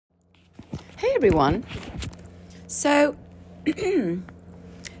Hey everyone. So,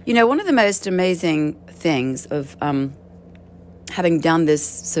 one of the most amazing things of having done this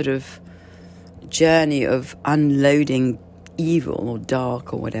sort of journey of unloading evil or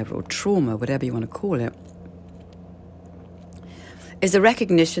dark or whatever, or trauma, whatever you want to call it, is the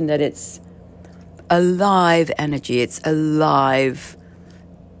recognition that it's a live energy, it's a live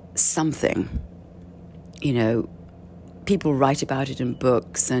something. People write about it in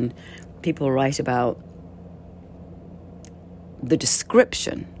books and people write about the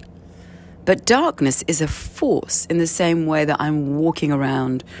description. But darkness is a force in the same way that I'm walking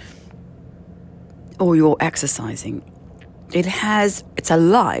around or you're exercising. It's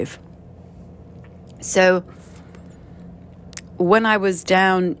alive. So when I was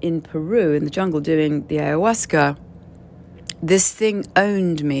down in Peru in the jungle doing the ayahuasca, this thing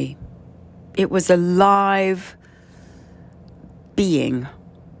owned me. It was a live being,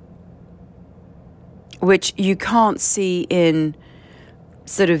 which you can't see in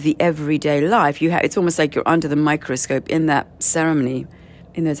sort of the everyday life. It's almost like you're under the microscope in that ceremony,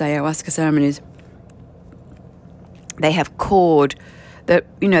 in those ayahuasca ceremonies. They have cord that,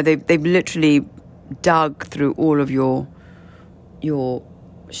 they've literally dug through all of your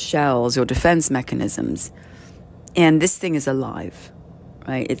shells, your defense mechanisms. And this thing is alive,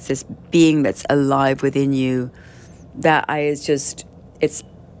 right? It's this being that's alive within you that it's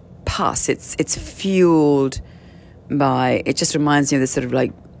pus. It's fueled by, it just reminds me of this sort of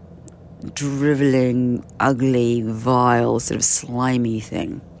like driveling, ugly, vile, sort of slimy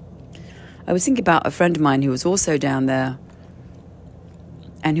thing. I was thinking about a friend of mine who was also down there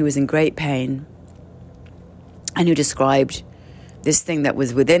and who was in great pain and who described this thing that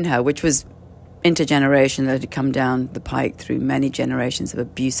was within her, which was intergenerational, that had come down the pike through many generations of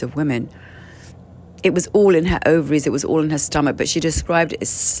abuse of women. It was all in her ovaries, it was all in her stomach, but she described it as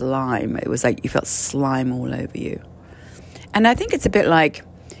slime. It was like you felt slime all over you. And I think it's a bit like,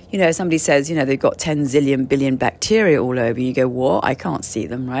 somebody says, they've got 10 zillion billion bacteria all over you. You go, what? I can't see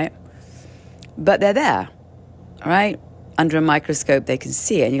them, right? But they're there, right? Under a microscope, they can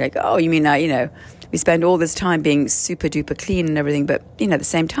see it. And you're like, oh, you mean that, we spend all this time being super duper clean and everything, but, at the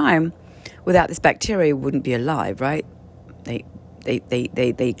same time, without this bacteria, we wouldn't be alive, right?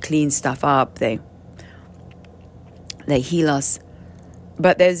 They clean stuff up, they heal us,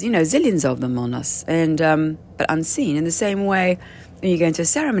 but there's zillions of them on us, and but unseen. In the same way, when you go into a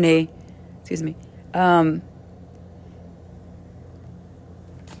ceremony,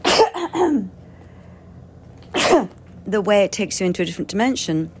 the way it takes you into a different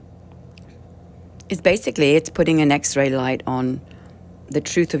dimension is basically it's putting an X-ray light on the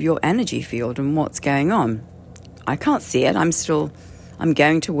truth of your energy field and what's going on. I can't see it. I'm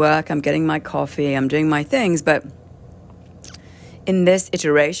going to work, I'm getting my coffee, I'm doing my things, but in this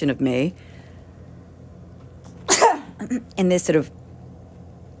iteration of me, in this sort of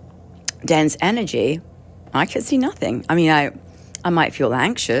dense energy, I can see nothing. I mean, I might feel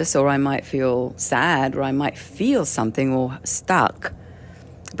anxious, or I might feel sad, or I might feel something or stuck,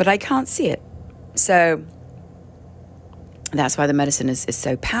 but I can't see it. So that's why the medicine is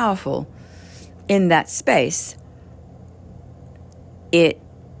so powerful. In that space, it's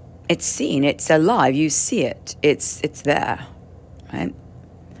seen, it's alive, you see it, it's there. Right?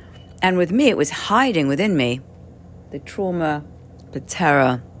 And with me, it was hiding within me. The trauma, the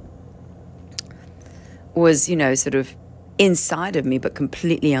terror was, sort of inside of me, but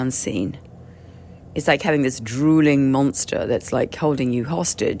completely unseen. It's like having this drooling monster that's like holding you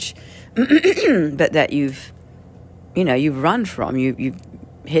hostage, but that you've run from, you've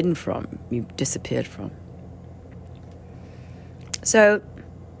hidden from, you've disappeared from. So,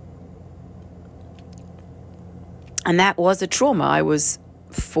 and that was a trauma. I was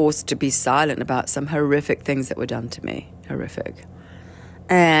forced to be silent about some horrific things that were done to me. Horrific.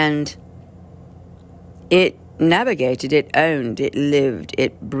 And it navigated, it owned, it lived,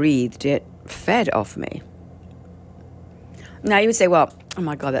 it breathed, it fed off me. Now you would say, well, oh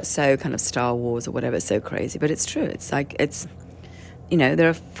my God, that's so kind of Star Wars or whatever, it's so crazy. But it's true. It's like, there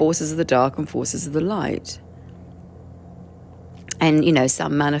are forces of the dark and forces of the light. And,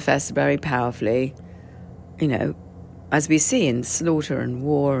 some manifest very powerfully, as we see in slaughter and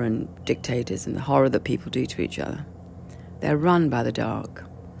war and dictators and the horror that people do to each other. They're run by the dark.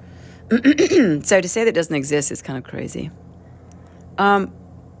 So to say that it doesn't exist is kind of crazy.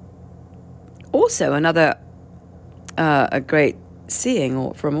 Also, another a great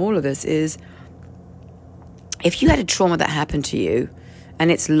seeing from all of this is if you had a trauma that happened to you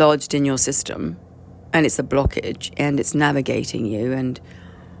and it's lodged in your system and it's a blockage and it's navigating you and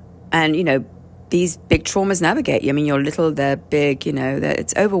these big traumas navigate you. I mean, you're little, they're big,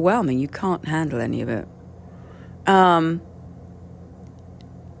 it's overwhelming. You can't handle any of it.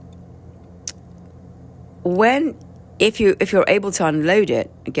 If you're able to unload it,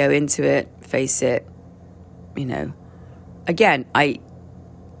 go into it, face it, again, I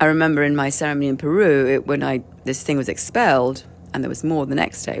remember in my ceremony in Peru, when this thing was expelled, and there was more the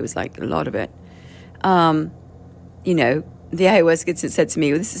next day, it was like a lot of it, the ayahuasca said to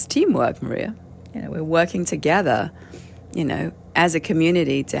me, well, this is teamwork, Maria. We're working together, as a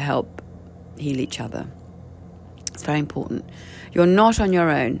community to help heal each other. It's very important. You're not on your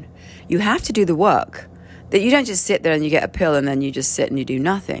own. You have to do the work. That you don't just sit there and you get a pill and then you just sit and you do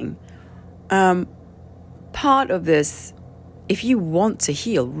nothing. Part of this, if you want to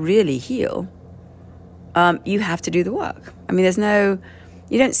heal, really heal, you have to do the work. I mean,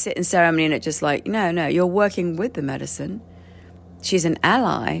 you don't sit in ceremony and it's just like, no, you're working with the medicine. She's an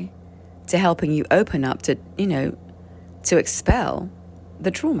ally to helping you open up to expel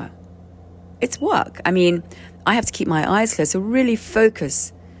the trauma. It's work. I mean, I have to keep my eyes closed, so really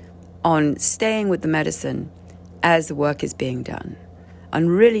focus on staying with the medicine as the work is being done,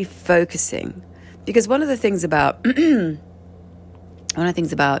 and really focusing. Because one of the things about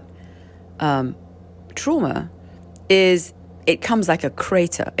trauma is it comes like a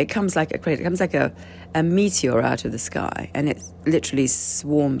crater. It comes like a meteor out of the sky, and it literally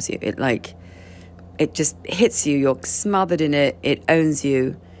swarms you. It just hits you. You're smothered in it. It owns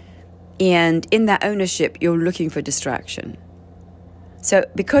you. And in that ownership, you're looking for distraction. So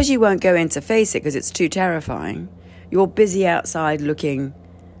because you won't go in to face it because it's too terrifying, you're busy outside looking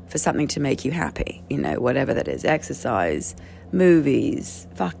for something to make you happy, whatever that is, exercise, movies,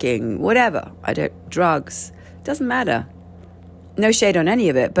 fucking, whatever. Drugs, doesn't matter. No shade on any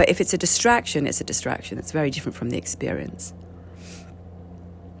of it, but if it's a distraction, it's a distraction. It's very different from the experience.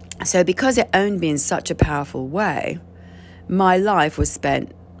 So because it owned me in such a powerful way, my life was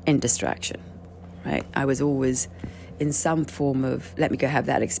spent in distraction, right? I was always in some form of, let me go have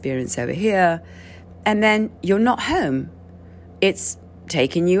that experience over here. And then you're not home. It's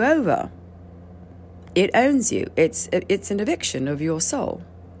taken you over. It owns you. It's an eviction of your soul.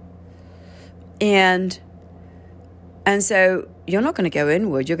 And so you're not going to go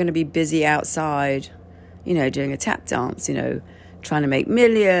inward. You're going to be busy outside, doing a tap dance, trying to make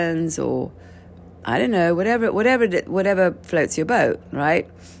millions, or I don't know, whatever floats your boat, right?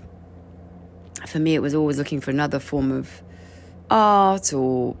 For me, it was always looking for another form of art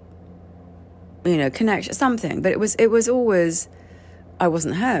or, connection, something. But it was always, I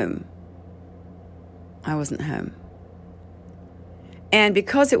wasn't home. And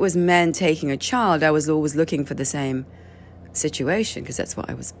because it was men taking a child, I was always looking for the same situation, because that's what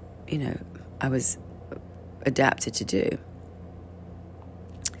I was adapted to do.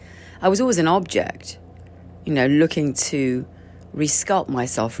 I was always an object, looking to resculpt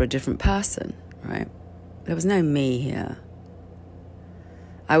myself for a different person, right? There was no me here.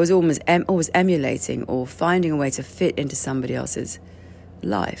 I was always emulating or finding a way to fit into somebody else's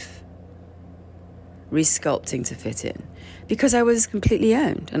life, resculpting to fit in, because I was completely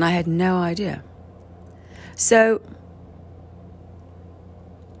owned and I had no idea. So,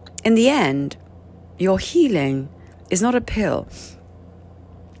 in the end, your healing is not a pill.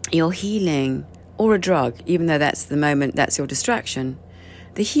 Your healing, or a drug, even though that's the moment, that's your distraction,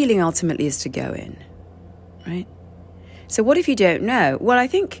 the healing ultimately is to go in, right? So what if you don't know? Well, I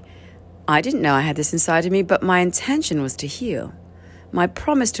think I didn't know I had this inside of me, but my intention was to heal. My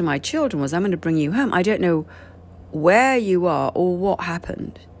promise to my children was, I'm going to bring you home. I don't know where you are or what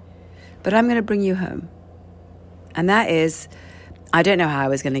happened, but I'm going to bring you home. And that is, I don't know how I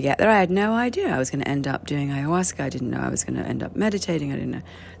was going to get there. I had no idea I was going to end up doing ayahuasca. I didn't know I was going to end up meditating. I didn't know.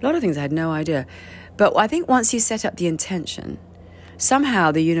 A lot of things I had no idea. But I think once you set up the intention,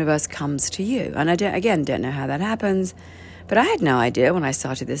 somehow the universe comes to you. And I don't know how that happens. But I had no idea when I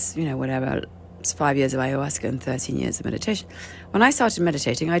started this, whatever, it's 5 years of ayahuasca and 13 years of meditation. When I started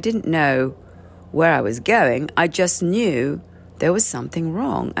meditating, I didn't know where I was going. I just knew there was something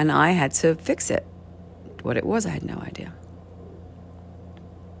wrong and I had to fix it. What it was, I had no idea.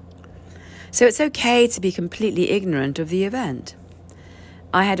 So it's okay to be completely ignorant of the event.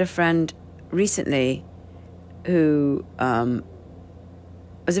 I had a friend recently who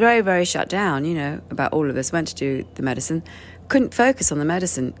was very, very shut down, about all of this, went to do the medicine, couldn't focus on the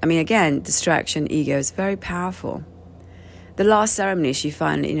medicine. I mean, again, distraction, ego is very powerful. The last ceremony, she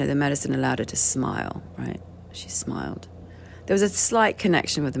finally, the medicine allowed her to smile, right? She smiled. There was a slight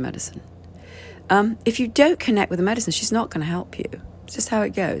connection with the medicine. If you don't connect with the medicine, she's not going to help you. It's just how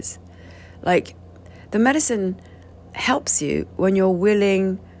it goes. The medicine helps you when you're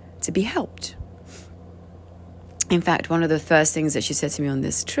willing to be helped. In fact, one of the first things that she said to me on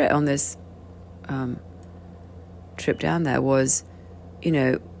this trip, trip down there was,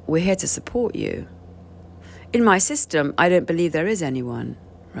 we're here to support you. In my system, I don't believe there is anyone,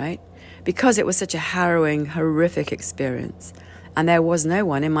 right? Because it was such a harrowing, horrific experience. And there was no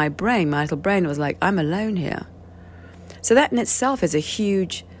one in my brain. My little brain was like, I'm alone here. So that in itself is a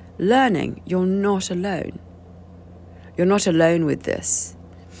huge learning. You're not alone. You're not alone with this,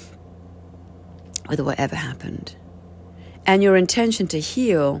 with whatever happened. And your intention to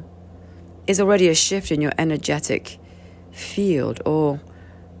heal is already a shift in your energetic field, or,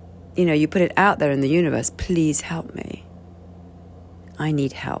 you put it out there in the universe, please help me. I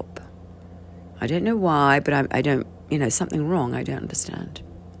need help. I don't know why, but I don't, something wrong, I don't understand.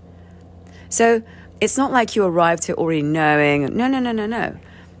 So it's not like you arrived to already knowing, no.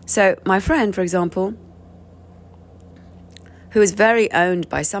 So my friend, for example, who is very owned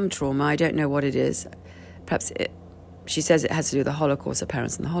by some trauma, I don't know what it is, she says it has to do with the Holocaust, her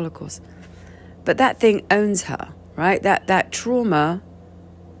parents in the Holocaust. But that thing owns her, right? That trauma.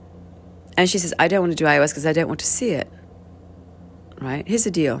 And she says, I don't want to do ayahuasca because I don't want to see it, right? Here's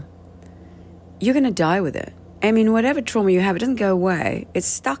the deal. You're going to die with it. I mean, whatever trauma you have, it doesn't go away. It's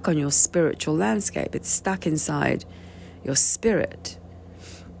stuck on your spiritual landscape. It's stuck inside your spirit.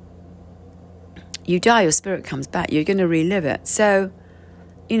 You die, your spirit comes back. You're going to relive it. So,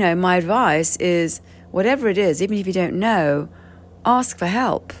 my advice is, whatever it is, even if you don't know, ask for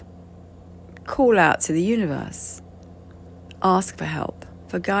help. Call out to the universe. Ask for help,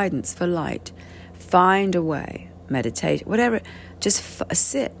 for guidance, for light. Find a way. Meditate, whatever. Just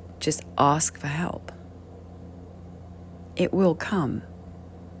sit. Just ask for help. It will come.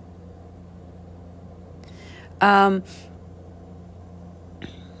 I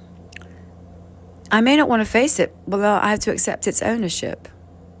may not want to face it. Well, I have to accept its ownership.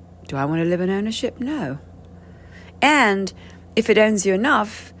 Do I want to live in ownership? No. And if it owns you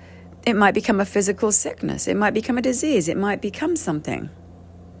enough, it might become a physical sickness. It might become a disease. It might become something,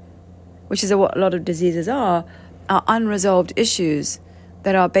 which is what a lot of diseases are unresolved issues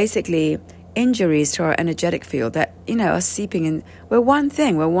that are basically injuries to our energetic field that, are seeping in. We're one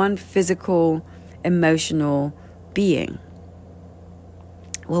thing. We're one physical, emotional being.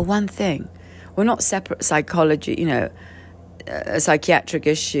 We're one thing. We're not separate psychology, a psychiatric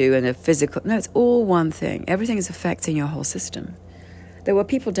issue and a physical. No, it's all one thing. Everything is affecting your whole system. There were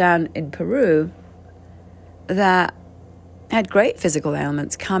people down in Peru that had great physical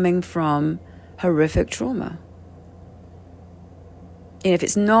ailments coming from horrific trauma. And if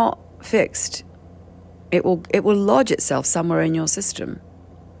it's not fixed, it will lodge itself somewhere in your system.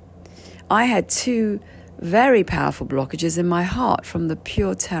 I had 2 very powerful blockages in my heart from the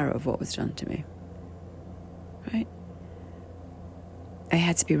pure terror of what was done to me. Right? They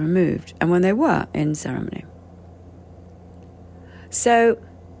had to be removed. And when they were, in ceremony. So,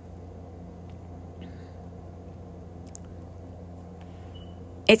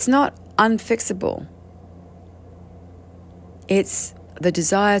 it's not unfixable. It's the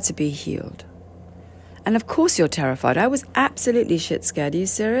desire to be healed. And of course you're terrified. I was absolutely shit scared. Are you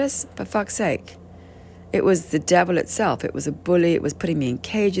serious? For fuck's sake. It was the devil itself. It was a bully. It was putting me in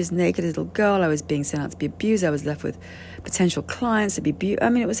cages, naked little girl. I was being sent out to be abused. I was left with potential clients to be abused. I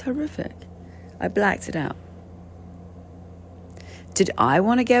mean, it was horrific. I blacked it out. Did I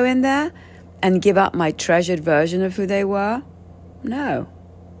want to go in there and give up my treasured version of who they were? No,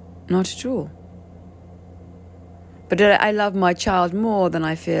 not at all. But I loved my child more than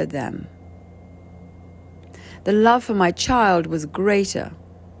I feared them. The love for my child was greater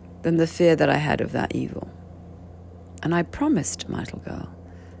than the fear that I had of that evil. And I promised my little girl,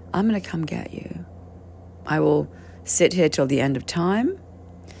 I'm going to come get you. I will sit here till the end of time.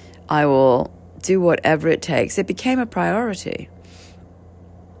 I will do whatever it takes. It became a priority.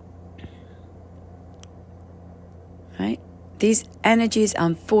 Right? These energies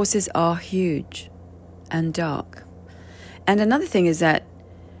and forces are huge and dark. And another thing is that,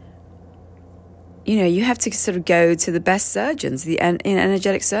 you have to sort of go to the best surgeons, the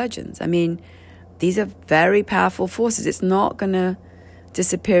energetic surgeons. I mean, these are very powerful forces. It's not going to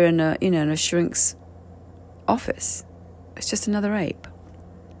disappear in a shrink's office. It's just another ape.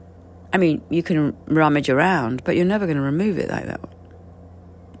 I mean, you can rummage around, but you're never going to remove it like that.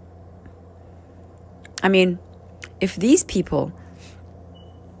 I mean, if these people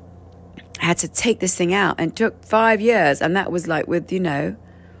had to take this thing out and took 5 years, and that was like with,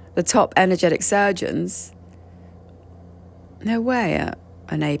 the top energetic surgeons, no way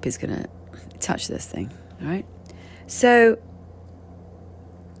an ape is going to touch this thing, all right? So,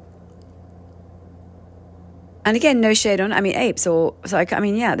 and again, no shade on, apes, they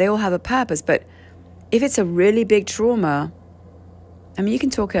all have a purpose, but if it's a really big trauma, I mean, you can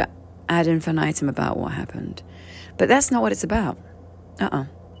talk ad infinitum about what happened, but that's not what it's about.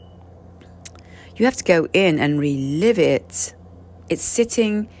 You have to go in and relive it. It's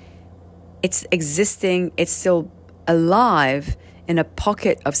sitting, it's existing, it's still alive in a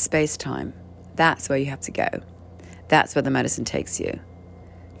pocket of space-time. That's where you have to go. That's where the medicine takes you.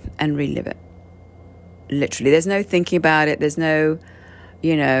 And relive it. Literally. There's no thinking about it. There's no,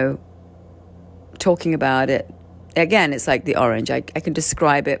 talking about it. Again, it's like the orange. I can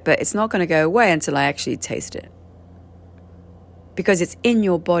describe it, but it's not going to go away until I actually taste it. Because it's in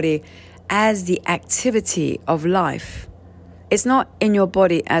your body as the activity of life. It's not in your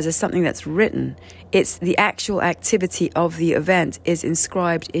body as something that's written. It's the actual activity of the event is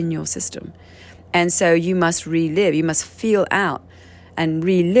inscribed in your system. And so you must relive, you must feel out and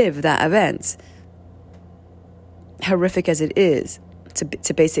relive that event, horrific as it is,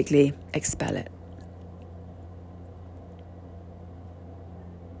 to basically expel it.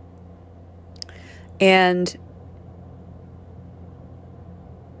 And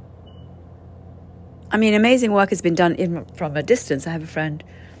I mean, amazing work has been done even from a distance. I have a friend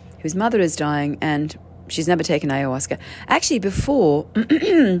whose mother is dying and she's never taken ayahuasca. Actually, before,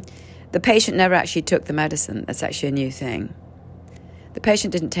 the patient never actually took the medicine. That's actually a new thing. The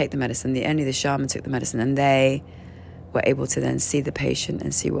patient didn't take the medicine. Only the shaman took the medicine, and they were able to then see the patient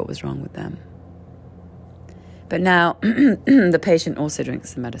and see what was wrong with them. But now the patient also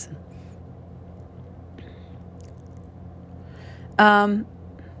drinks the medicine.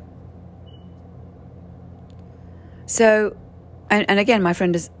 So, and again, my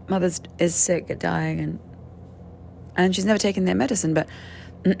friend mother is sick, dying, and she's never taken their medicine. But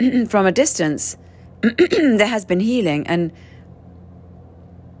from a distance, there has been healing, and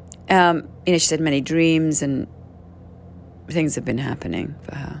she said many dreams and things have been happening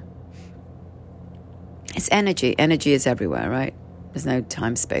for her. It's energy. Energy is everywhere, right? There's no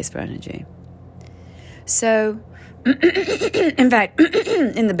time, space for energy. So, in fact,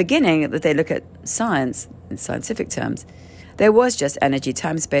 in the beginning, that they look at science in scientific terms, there was just energy.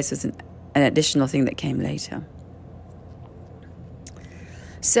 Time, space was an additional thing that came later.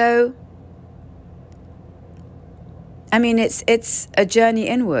 So, I mean, it's a journey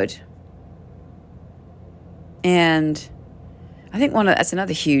inward, and I think that's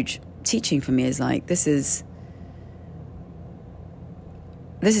another huge teaching for me is like this is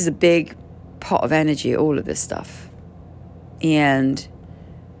a big pot of energy, all of this stuff, and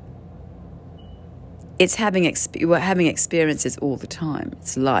it's we're having experiences all the time.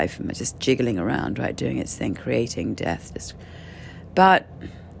 It's life, and just jiggling around, right, doing its thing, creating death. But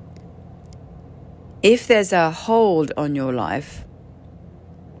if there's a hold on your life,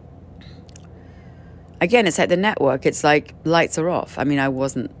 again, it's like the network. It's like lights are off. I mean, I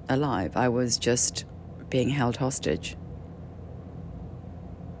wasn't alive. I was just being held hostage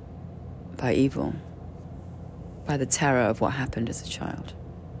by evil, by the terror of what happened as a child.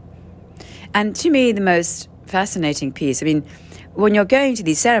 And to me, the most fascinating piece, I mean, when you're going to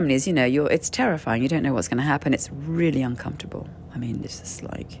these ceremonies, it's terrifying. You don't know what's going to happen. It's really uncomfortable. I mean, it's just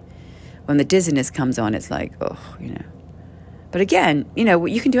like, when the dizziness comes on, it's like, But again,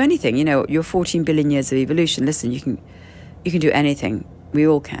 you can do anything. You're 14 billion years of evolution. Listen, you can do anything. We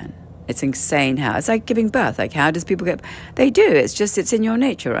all can. It's insane how. It's like giving birth. Like, how does people get... They do. It's in your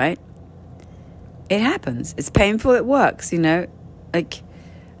nature, right? It happens. It's painful. It works, Like,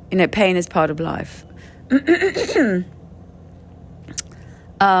 pain is part of life.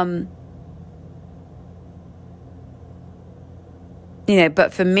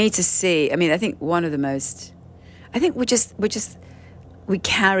 But for me to see, I mean, I think one of the most... I think we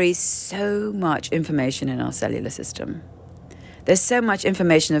carry so much information in our cellular system. There's so much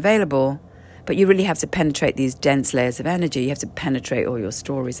information available, but you really have to penetrate these dense layers of energy. You have to penetrate all your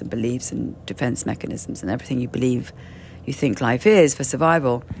stories and beliefs and defense mechanisms and everything you believe you think life is for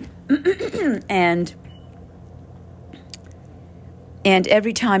survival. And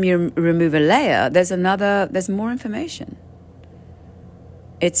every time you remove a layer, there's more information.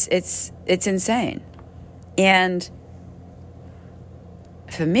 It's insane. And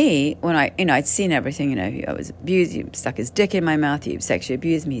for me, when I'd seen everything, I was abused, he stuck his dick in my mouth, he sexually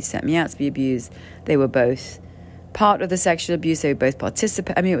abused me, he sent me out to be abused. They were both part of the sexual abuse, they were both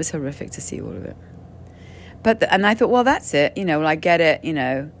participants. I mean, it was horrific to see all of it. And I thought, well, that's it, I get it,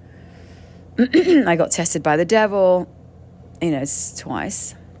 I got tested by the devil,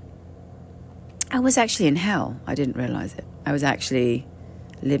 twice. I was actually in hell. I didn't realize it. I was actually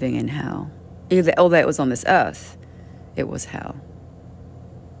living in hell. Although it was on this earth, it was hell.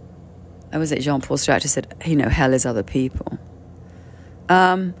 I was at Jean-Paul Sartre said, hell is other people.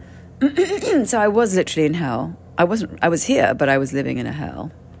 So I was literally in hell. I was here, but I was living in a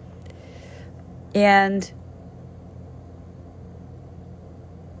hell. And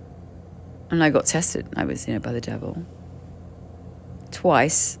I got tested. I was, by the devil.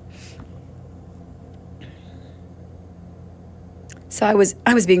 Twice. So I was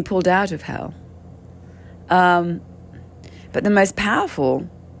being pulled out of hell. But the most powerful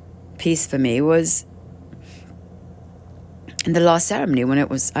piece for me was in the last ceremony when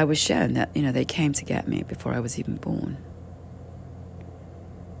I was shown that, they came to get me before I was even born.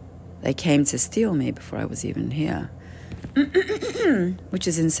 They came to steal me before I was even here, which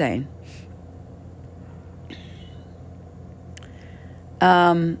is insane.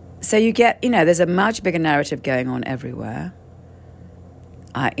 So you get, there's a much bigger narrative going on everywhere.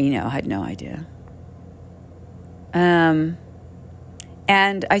 I had no idea. And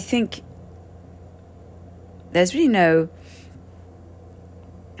I think there's really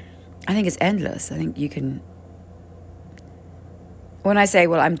I think it's endless. I think you can, when I say,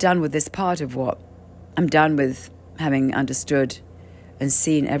 well, I'm done with this part of I'm done with having understood and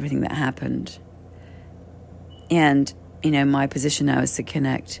seen everything that happened. And, my position now is to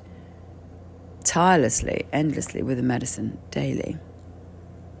connect tirelessly, endlessly with the medicine daily.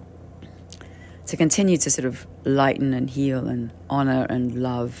 To continue to sort of lighten and heal and honor and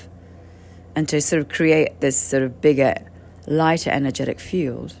love, and to sort of create this sort of bigger, lighter energetic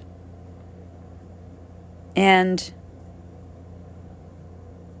field. And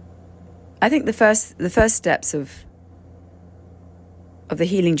I think the first steps of the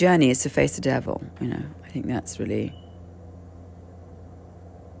healing journey is to face the devil. I think that's really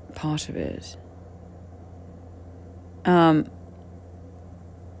part of it. And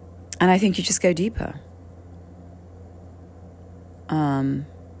I think you just go deeper. I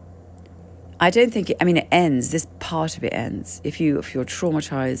don't think it ends. This part of it ends if you're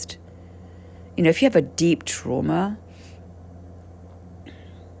traumatized. If you have a deep trauma,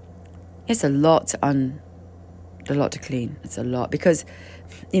 it's a lot to clean. It's a lot because,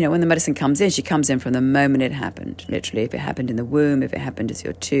 when the medicine comes in, she comes in from the moment it happened. Literally, if it happened in the womb, if it happened as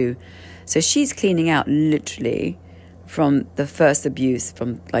you're 2, so she's cleaning out literally from the first abuse,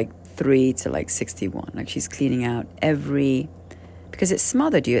 from like 3 to like 61. Like she's cleaning out because it's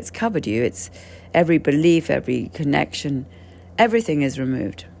smothered you, it's covered you, it's every belief, every connection, everything is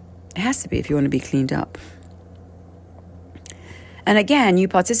removed. It has to be if you want to be cleaned up. And again, you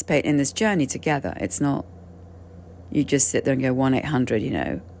participate in this journey together. It's not, you just sit there and go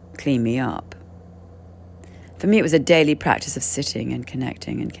 1-800, clean me up. For me, it was a daily practice of sitting and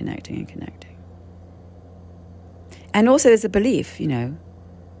connecting and connecting and connecting. And also there's a belief,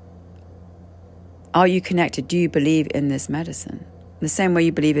 are you connected? Do you believe in this medicine? The same way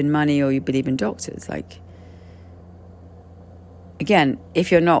you believe in money or you believe in doctors. Again,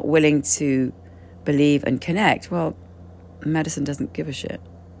 if you're not willing to believe and connect, well, medicine doesn't give a shit.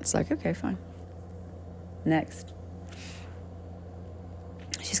 It's like, okay, fine. Next.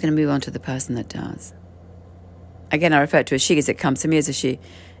 She's going to move on to the person that does. Again, I refer to as she because it comes to me as a she.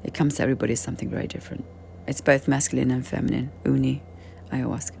 It comes to everybody as something very different. It's both masculine and feminine. Uni,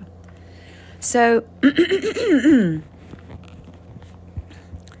 ayahuasca. So,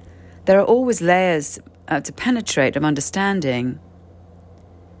 there are always layers to penetrate of understanding.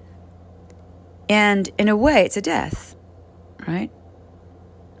 And in a way, it's a death, right?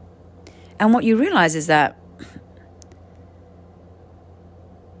 And what you realize is that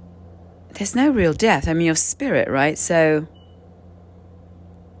there's no real death. Your spirit, right? So,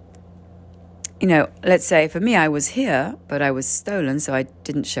 let's say for me, I was here, but I was stolen, so I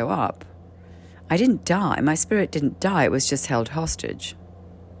didn't show up. I didn't die. My spirit didn't die. It was just held hostage.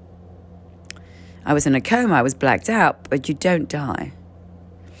 I was in a coma. I was blacked out, but you don't die.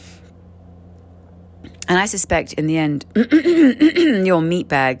 And I suspect in the end, your meat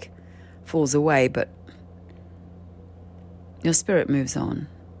bag falls away, but your spirit moves on,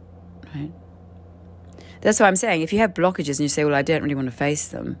 right? That's what I'm saying. If you have blockages and you say, well, I don't really want to face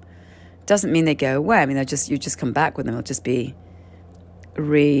them, it doesn't mean they go away. You just come back with them. It'll just be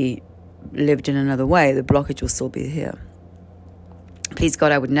relived in another way. The blockage will still be here. Please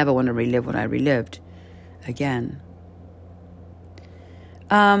God, I would never want to relive what I relived again.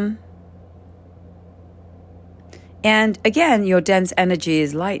 And again, your dense energy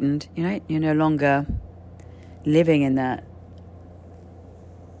is lightened, right? You're no longer living in that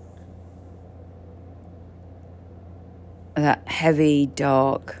heavy,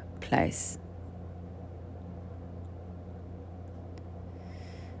 dark place.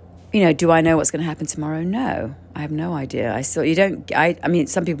 Do I know what's going to happen tomorrow? No, I have no idea.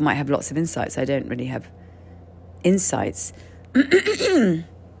 Some people might have lots of insights. I don't really have insights.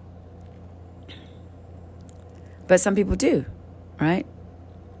 But some people do, right?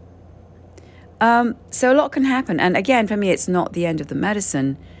 So a lot can happen. And again, for me, it's not the end of the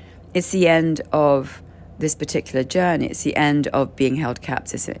medicine. It's the end of this particular journey. It's the end of being held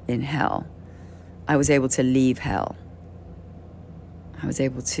captive in hell. I was able to leave hell. I was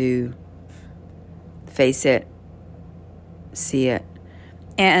able to face it, see it.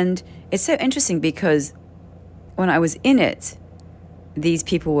 And it's so interesting because when I was in it, these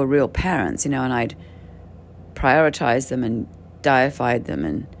people were real parents, and I'd prioritized them and deified them.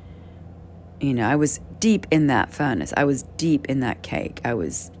 And, I was deep in that furnace. I was deep in that cake. I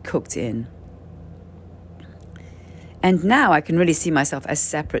was cooked in. And now I can really see myself as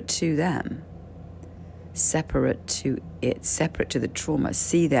separate to them, separate to it, separate to the trauma,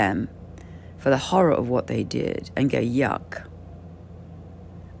 see them for the horror of what they did and go, yuck.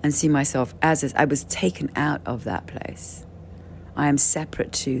 And see myself as I was taken out of that place. I am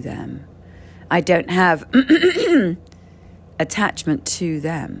separate to them. I don't have attachment to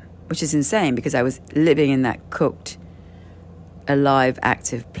them, which is insane because I was living in that cooked, alive,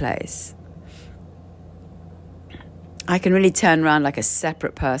 active place. I can really turn around like a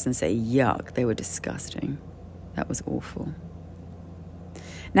separate person and say, yuck, they were disgusting. That was awful.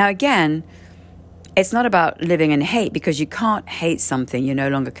 Now, again, it's not about living in hate because you can't hate something you're no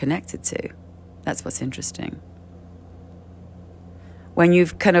longer connected to. That's what's interesting. When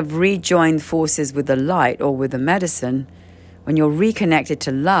you've kind of rejoined forces with the light or with the medicine, when you're reconnected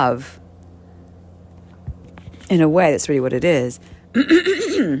to love, in a way, that's really what it is.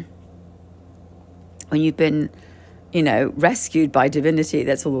 When you've been, rescued by divinity,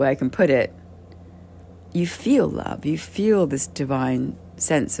 that's all the way I can put it, you feel love. You feel this divine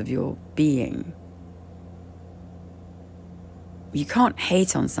sense of your being. You can't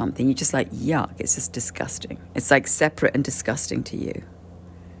hate on something. You're just like, yuck, it's just disgusting. It's like separate and disgusting to you.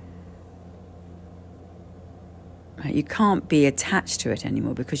 Right? You can't be attached to it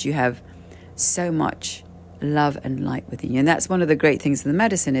anymore because you have so much love and light within you. And that's one of the great things of the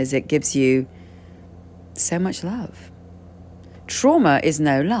medicine is it gives you so much love. Trauma is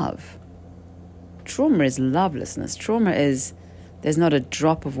no love. Trauma is lovelessness. Trauma is, there's not a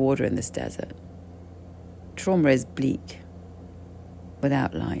drop of water in this desert. Trauma is bleak,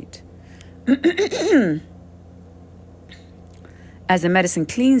 without light. As the medicine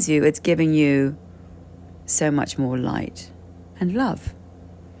cleans you, it's giving you so much more light and love.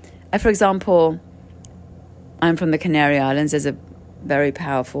 For example, I'm from the Canary Islands. There's a very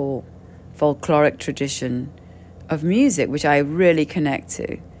powerful folkloric tradition of music, which I really connect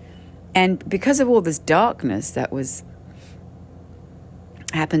to. And because of all this darkness that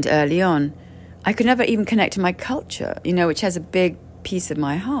happened early on, I could never even connect to my culture, which has a big piece of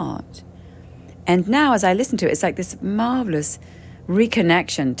my heart. And now as I listen to it, it's like this marvelous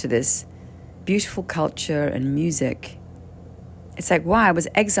reconnection to this beautiful culture and music. It's like, wow, I was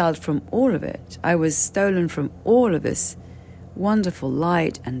exiled from all of it. I was stolen from all of this wonderful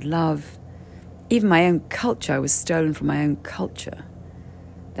light and love. Even my own culture, I was stolen from my own culture.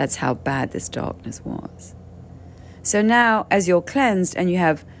 That's how bad this darkness was. So now, as you're cleansed and you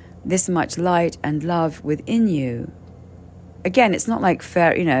have this much light and love within you, again, it's not like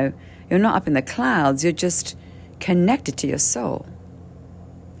you're not up in the clouds, you're just connected to your soul.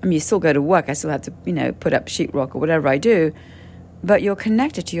 I mean, you still go to work, I still have to, put up sheetrock or whatever I do, but you're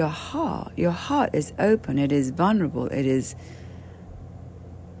connected to your heart. Your heart is open, it is vulnerable, it is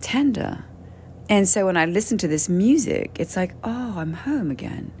tender. And so when I listen to this music, it's like, oh, I'm home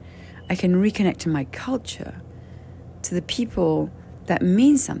again. I can reconnect to my culture, to the people that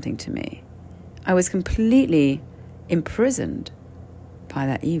mean something to me. I was completely imprisoned by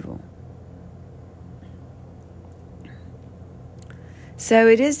that evil. So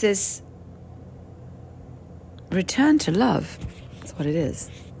it is this return to love. That's what it is.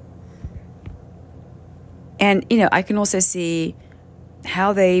 And, I can also see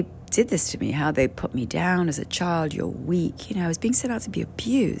how they did this to me, how they put me down as a child. You're weak. I was being sent out to be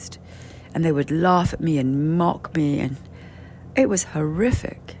abused. And they would laugh at me and mock me. And it was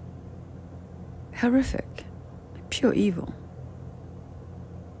horrific. Horrific. Pure evil.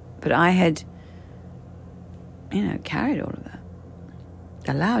 But I had, carried all of that.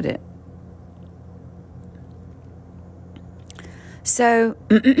 Allowed it. So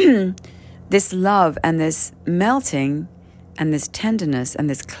this love and this melting and this tenderness and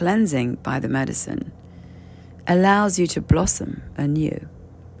this cleansing by the medicine allows you to blossom anew.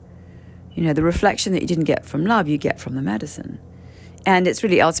 The reflection that you didn't get from love, you get from the medicine. And it's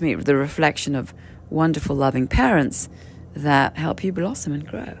really ultimately the reflection of wonderful, loving parents that help you blossom and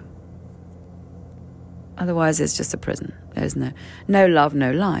grow. Otherwise, it's just a prison. There's no love,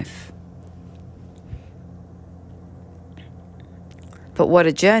 no life. But what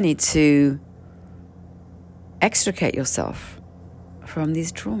a journey to extricate yourself from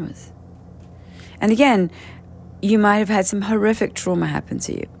these traumas. And again, you might have had some horrific trauma happen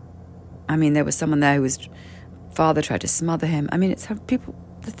to you. I mean, there was someone there whose father tried to smother him. I mean,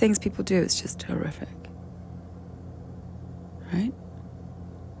 the things people do, it's just horrific. Right?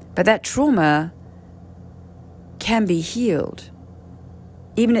 But that trauma can be healed.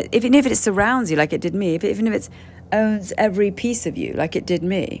 Even if it surrounds you like it did me, even if it owns every piece of you like it did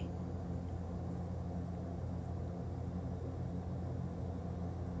me.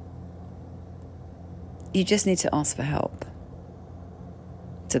 You just need to ask for help.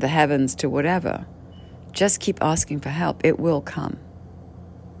 To the heavens, to whatever. Just keep asking for help. It will come.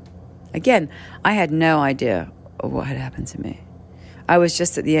 Again, I had no idea of what had happened to me. I was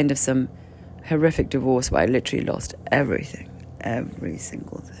just at the end of some horrific divorce where I literally lost everything. Every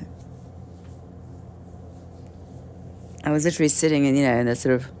single thing. I was literally sitting in the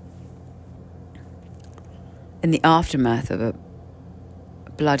sort of, in the aftermath of a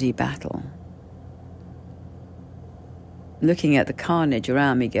bloody battle, looking at the carnage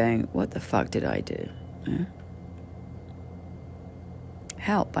around me going, what the fuck did I do? Yeah?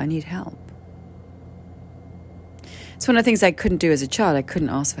 Help, I need help. It's one of the things I couldn't do as a child. I couldn't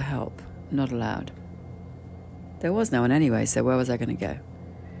ask for help. Not allowed. There was no one anyway, so where was I going to go?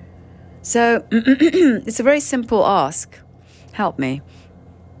 So it's a very simple ask. Help me.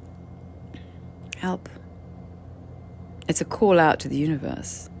 Help. It's a call out to the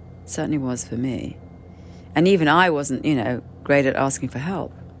universe. It certainly was for me. And even I wasn't, great at asking for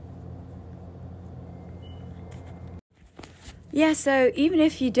help. Yeah, so even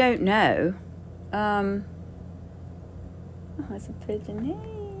if you don't know, oh, there's a pigeon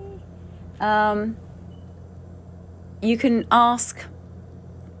here. You can ask,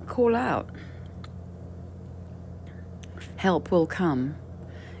 call out. Help will come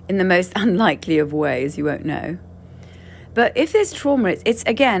in the most unlikely of ways, you won't know. But if there's trauma, it's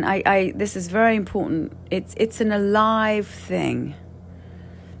again, this is very important. It's an alive thing.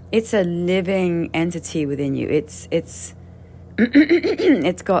 It's a living entity within you. It's it's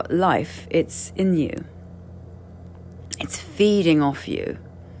got life. It's in you. It's feeding off you.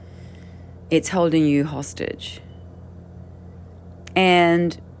 It's holding you hostage.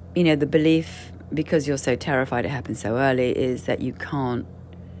 And, the belief, because you're so terrified it happened so early, is that you can't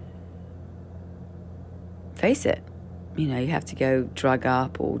face it. You have to go drug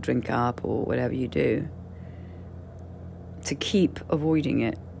up or drink up or whatever you do to keep avoiding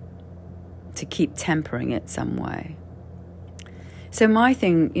it, to keep tempering it some way. So my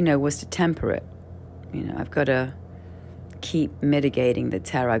thing, was to temper it. I've got to keep mitigating the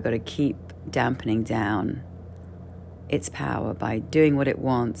terror. I've got to keep dampening down its power by doing what it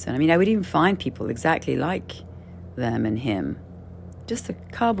wants. And I would even find people exactly like them and him, just a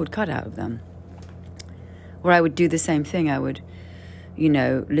cardboard cutout of them. Or I would do the same thing. I would,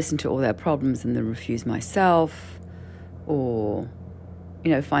 listen to all their problems and then refuse myself. Or,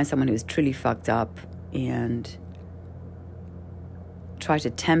 find someone who's truly fucked up and try to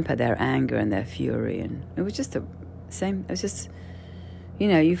temper their anger and their fury. And it was just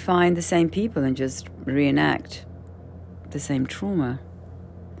you find the same people and just reenact the same trauma.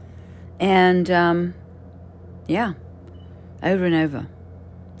 And, over and over.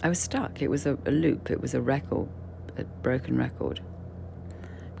 I was stuck. It was a loop. It was a broken record.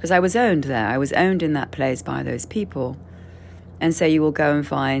 Because I was owned there. I was owned in that place by those people. And so you will go and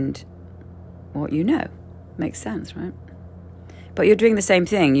find what you know. Makes sense, right? But you're doing the same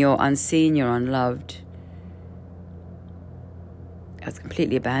thing. You're unseen. You're unloved. I was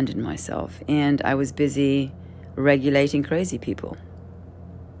completely abandoned myself. And I was busy regulating crazy people.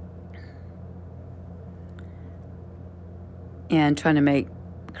 And trying to make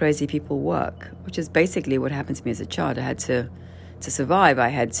crazy people work, which is basically what happened to me as a child. I had to survive, I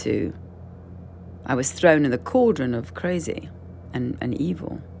was thrown in the cauldron of crazy and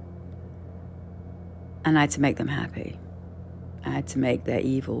evil. And I had to make them happy. I had to make their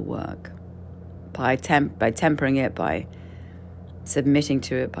evil work. By tempering it, by submitting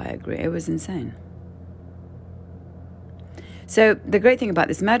to it, by agreeing. It was insane. So the great thing about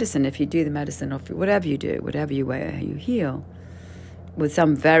this medicine, if you do the medicine, or whatever you do, whatever you wear, you heal, with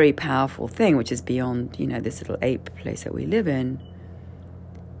some very powerful thing, which is beyond, this little ape place that we live in,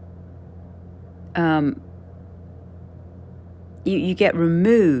 you get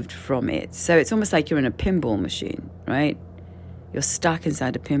removed from it. So it's almost like you're in a pinball machine, right? You're stuck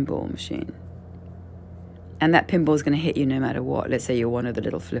inside a pinball machine. And that pinball is going to hit you no matter what. Let's say you're one of the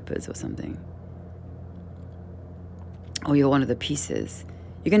little flippers or something. Or you're one of the pieces.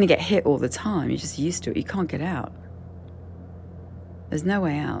 You're going to get hit all the time. You're just used to it. You can't get out. There's no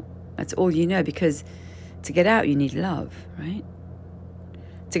way out. That's all you know, because to get out, you need love, right?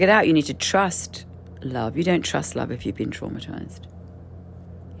 To get out, you need to trust love. You don't trust love if you've been traumatized.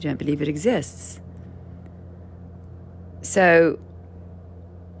 You don't believe it exists. So,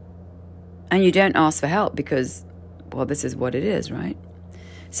 and you don't ask for help because, well, this is what it is, right?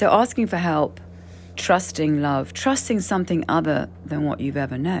 So asking for help, trusting love, trusting something other than what you've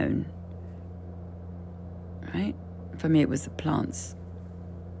ever known, right? For me, it was the plants.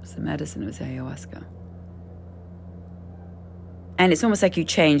 It was the medicine. It was ayahuasca. And it's almost like you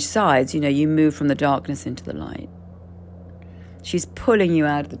change sides. You move from the darkness into the light. She's pulling you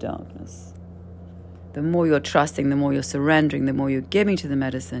out of the darkness. The more you're trusting, the more you're surrendering, the more you're giving to the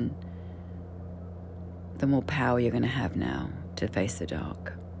medicine, the more power you're going to have now to face the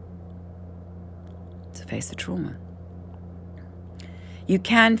dark, to face the trauma. You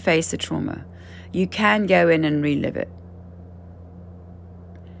can face the trauma. You can go in and relive it.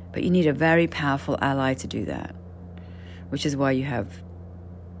 But you need a very powerful ally to do that, which is why you have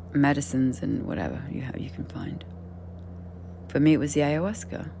medicines and whatever you can find. For me, it was the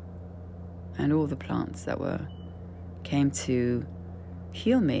ayahuasca and all the plants that came to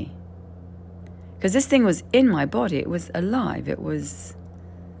heal me. Because this thing was in my body. It was alive. It was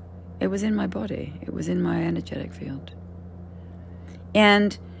in my body. It was in my energetic field.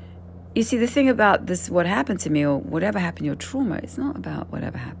 And you see, the thing about this, what happened to me, or whatever happened, your trauma, it's not about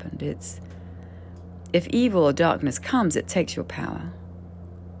whatever happened. It's, if evil or darkness comes, it takes your power.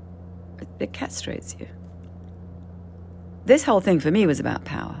 It castrates you. This whole thing for me was about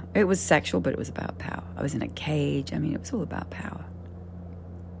power. It was sexual, but it was about power. I was in a cage. It was all about power.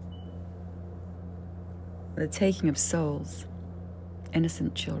 The taking of souls,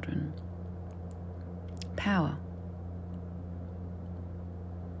 innocent children. Power.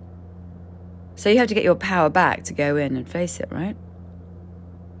 So you have to get your power back to go in and face it, right?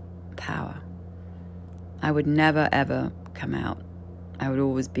 Power. I would never, ever come out. I would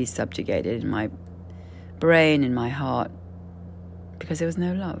always be subjugated in my brain, in my heart, because there was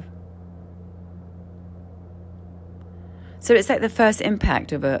no love. So it's like the first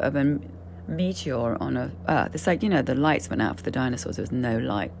impact of a meteor on Earth. It's like, the lights went out for the dinosaurs. There was no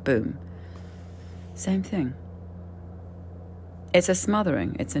light. Boom. Same thing. It's a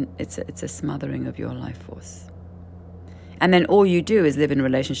smothering. It's a smothering of your life force. And then all you do is live in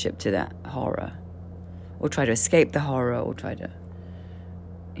relationship to that horror, or try to escape the horror, or try to,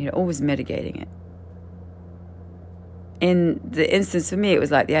 always mitigating it. In the instance for me, it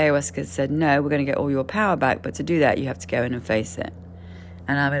was like the ayahuasca said, no, we're going to get all your power back, but to do that, you have to go in and face it.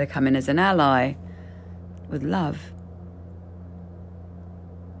 And I'm going to come in as an ally with love.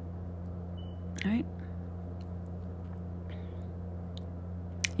 Right?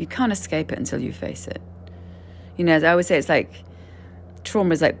 You can't escape it until you face it. As I always say, it's like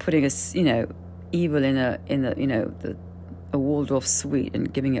trauma is like putting evil in a Waldorf suite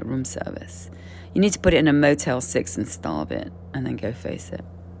and giving it room service. You need to put it in a Motel 6 and starve it, and then go face it.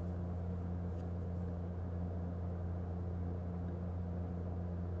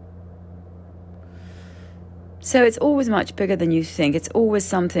 So it's always much bigger than you think. It's always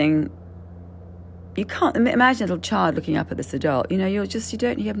something. You can't imagine a little child looking up at this adult. You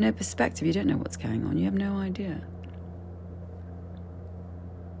have no perspective. You don't know what's going on. You have no idea.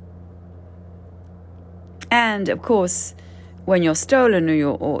 And of course, when you're stolen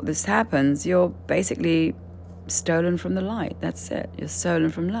or this happens, you're basically stolen from the light. That's it. You're stolen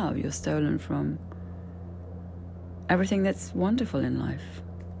from love. You're stolen from everything that's wonderful in life.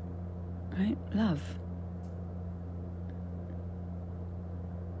 Right? Love.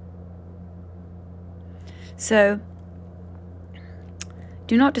 So,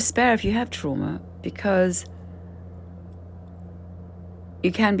 do not despair if you have trauma, because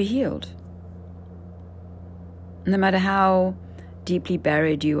you can be healed. No matter how deeply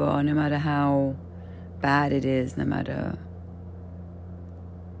buried you are, no matter how bad it is, no matter...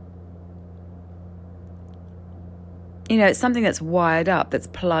 it's something that's wired up, that's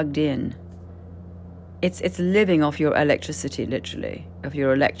plugged in. It's living off your electricity, literally, of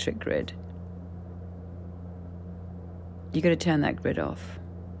your electric grid. You got to turn that grid off.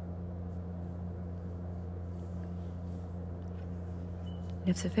 You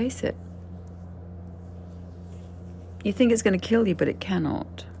have to face it. You think it's going to kill you, but it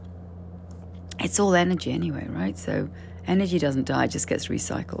cannot. It's all energy anyway, right? So energy doesn't die, it just gets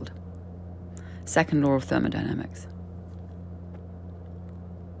recycled. Second law of thermodynamics.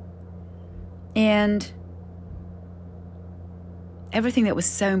 And everything that was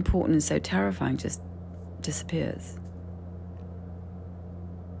so important and so terrifying just disappears.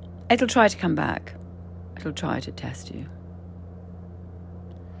 It'll try to come back. It'll try to test you.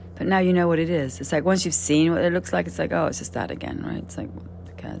 But now you know what it is. It's like once you've seen what it looks like, it's like, oh, it's just that again, right? It's like, who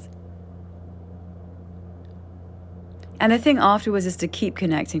cares? And the thing afterwards is to keep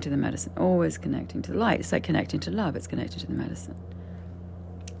connecting to the medicine, always connecting to the light. It's like connecting to love. It's connecting to the medicine.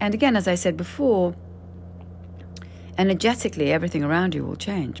 And again, as I said before, energetically, everything around you will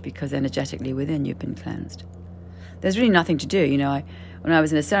change because energetically within you've been cleansed. There's really nothing to do. When I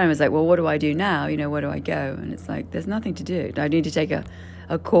was in a ceremony, I was like, well, what do I do now? Where do I go? And it's like, there's nothing to do. Do I need to take a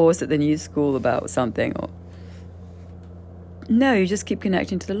course at the new school about something? Or no, you just keep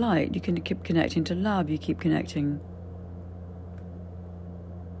connecting to the light. You can keep connecting to love. You keep connecting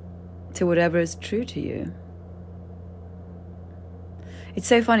to whatever is true to you. It's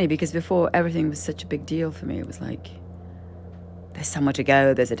so funny because before everything was such a big deal for me. It was like, there's somewhere to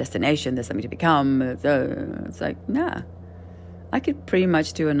go, there's a destination, there's something to become. It's like, nah. I could pretty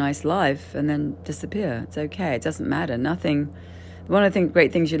much do a nice life and then disappear. It's okay. It doesn't matter. Nothing. One of the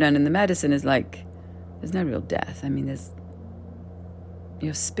great things you learn in the medicine is like, there's no real death. I mean, there's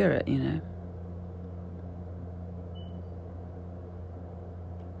your spirit,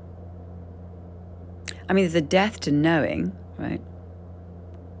 I mean, there's a death to knowing, right?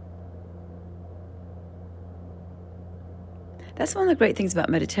 That's one of the great things about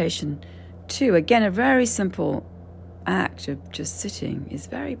meditation, too. Again, a very simple act of just sitting is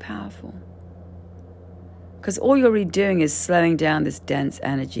very powerful. Because all you're really doing is slowing down this dense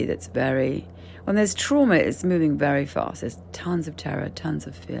energy that's when there's trauma, it's moving very fast. There's tons of terror, tons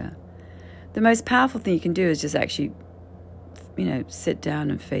of fear. The most powerful thing you can do is just actually, sit down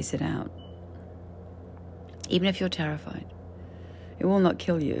and face it out. Even if you're terrified. It will not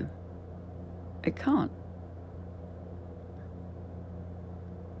kill you. It can't.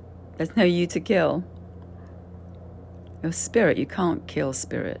 There's no you to kill. Your spirit, you can't kill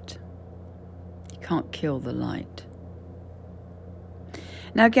spirit. You can't kill the light.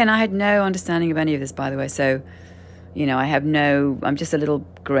 Now again, I had no understanding of any of this, by the way, so, I'm just a little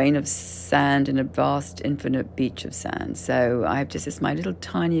grain of sand in a vast, infinite beach of sand. So I have just this my little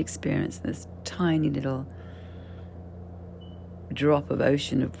tiny experience, this tiny little drop of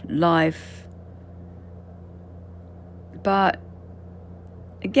ocean of life. But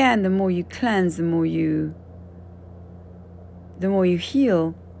again, the more you cleanse, the more you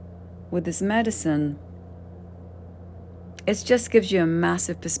heal with this medicine, it just gives you a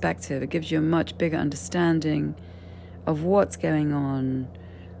massive perspective. It gives you a much bigger understanding of what's going on,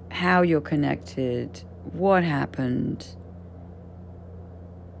 how you're connected, what happened.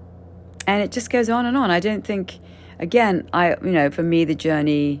 And it just goes on and on. I don't think, again, for me, the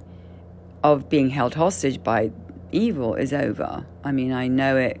journey of being held hostage by evil is over. I mean, I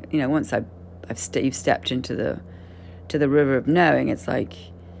know it. Once you've stepped into the river of knowing, it's like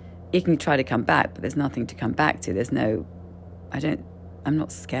you can try to come back, but there's nothing to come back to. I'm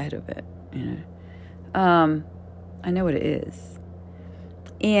not scared of it. I know what it is,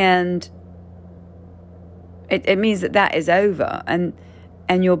 and it means that is over, and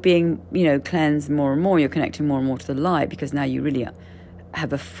you're being cleansed more and more. You're connecting more and more to the light because now you really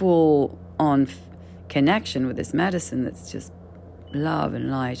have a full on connection with this medicine that's just love and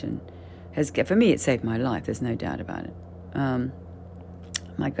light, and for me, it saved my life. There's no doubt about it.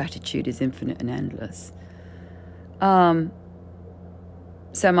 My gratitude is infinite and endless.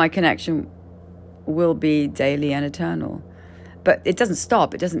 So my connection will be daily and eternal. But it doesn't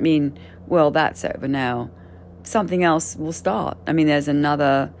stop. It doesn't mean, well, that's over now. Something else will start. I mean, there's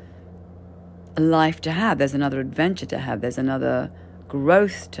another life to have. There's another adventure to have. There's another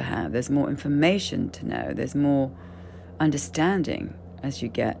growth to have. There's more information to know. There's more understanding as you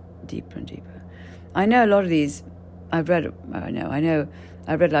get deeper and deeper. I know a lot of these, a lot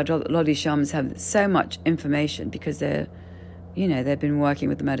of these shamans have so much information because they've been working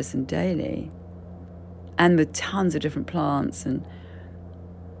with the medicine daily and with tons of different plants, and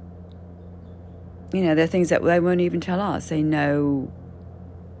there are things that they won't even tell us. They know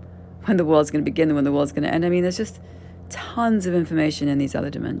when the world's going to begin and when the world's going to end. I mean, there's just tons of information in these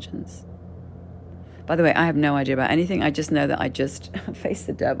other dimensions. By the way, I have no idea about anything. I just know that I just faced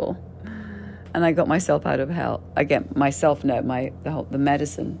the devil and I got myself out of hell. Again, the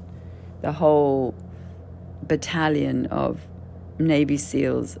medicine, the whole battalion of Navy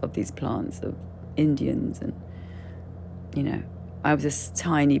SEALs of these plants, of Indians, and I was this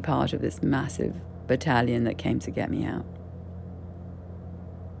tiny part of this massive battalion that came to get me out.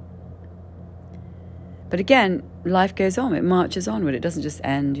 But again, life goes on. It marches onward. It doesn't just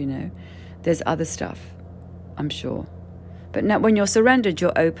end. There's other stuff, I'm sure. But now, when you're surrendered,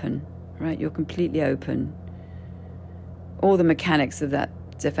 you're open, right? You're completely open. All the mechanics of that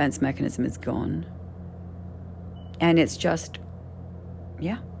defense mechanism is gone. And it's just,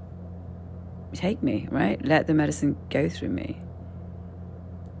 take me, right? Let the medicine go through me.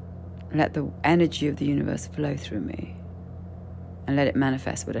 Let the energy of the universe flow through me. And let it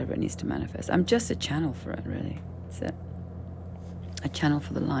manifest whatever it needs to manifest. I'm just a channel for it, really. That's it. A channel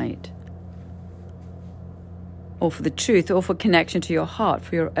for the light. Or for the truth, or for connection to your heart,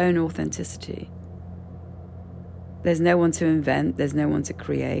 for your own authenticity. There's no one to invent, there's no one to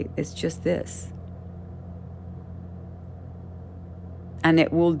create, it's just this. And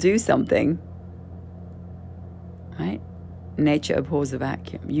it will do something, right? Nature abhors a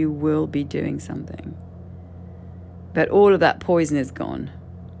vacuum. You will be doing something. But all of that poison is gone.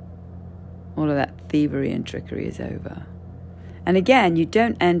 All of that thievery and trickery is over. And again, you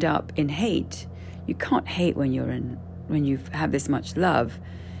don't end up in hate. You can't hate when you have this much love.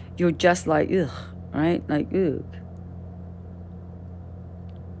 You're just like, ugh, right? Like, ugh.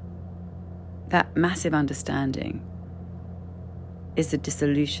 That massive understanding is the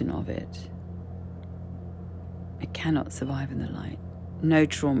dissolution of it. It cannot survive in the light. No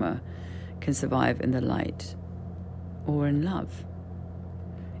trauma can survive in the light or in love.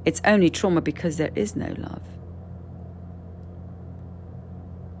 It's only trauma because there is no love.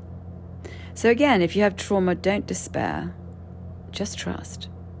 So again, if you have trauma, don't despair. Just trust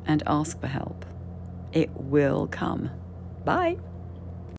and ask for help. It will come. Bye.